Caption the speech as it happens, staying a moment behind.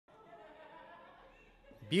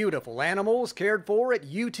Beautiful animals cared for at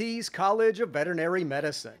UT's College of Veterinary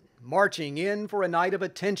Medicine, marching in for a night of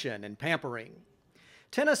attention and pampering.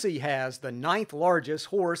 Tennessee has the 9th largest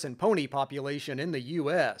horse and pony population in the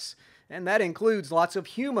U.S., and that includes lots of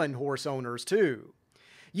human horse owners too.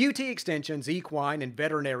 UT Extension's equine and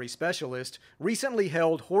veterinary specialist recently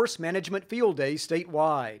held horse management field days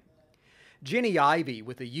statewide. Jenny Ivey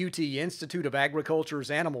with the UT Institute of Agriculture's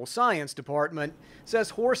Animal Science Department says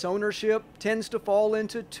horse ownership tends to fall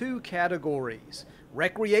into two categories: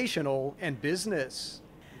 recreational and business.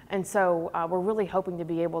 And so we're really hoping to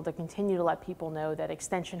be able to continue to let people know that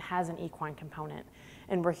Extension has an equine component,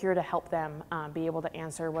 and we're here to help them be able to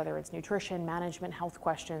answer whether it's nutrition, management, health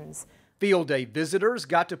questions. Field day visitors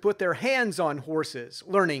got to put their hands on horses,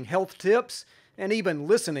 learning health tips and even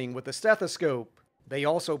listening with a stethoscope. They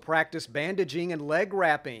also practice bandaging and leg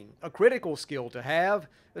wrapping, a critical skill to have,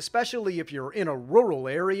 especially if you're in a rural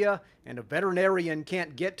area and a veterinarian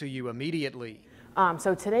can't get to you immediately.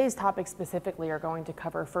 So today's topics specifically are going to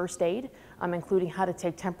cover first aid, including how to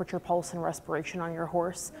take temperature, pulse, and respiration on your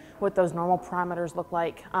horse, what those normal parameters look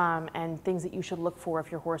like, and things that you should look for if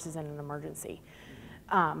your horse is in an emergency.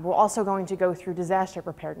 We're also going to go through disaster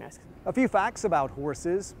preparedness. A few facts about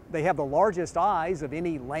horses: they have the largest eyes of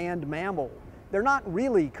any land mammal. They're not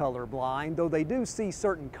really colorblind, though they do see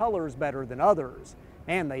certain colors better than others,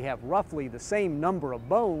 and they have roughly the same number of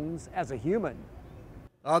bones as a human.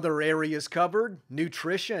 Other areas covered: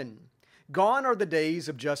 nutrition. Gone are the days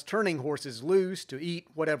of just turning horses loose to eat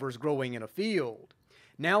whatever's growing in a field.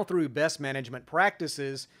 Now, through best management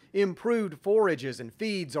practices, improved forages and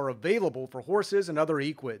feeds are available for horses and other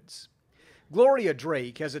equids. Gloria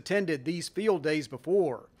Drake has attended these field days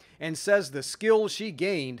before and says the skills she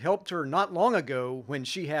gained helped her not long ago when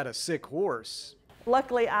she had a sick horse.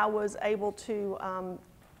 Luckily, I was able to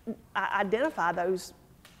identify those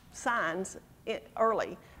signs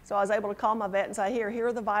early. So I was able to call my vet and say, here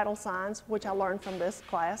are the vital signs, which I learned from this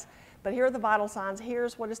class, but here are the vital signs,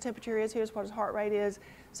 here's what his temperature is, here's what his heart rate is.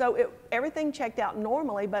 So everything checked out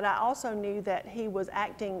normally, but I also knew that he was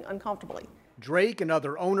acting uncomfortably. Drake and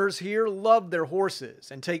other owners here love their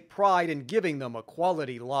horses and take pride in giving them a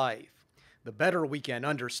quality life. The better we can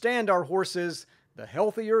understand our horses, the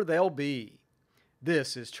healthier they'll be.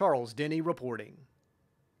 This is Charles Denny reporting.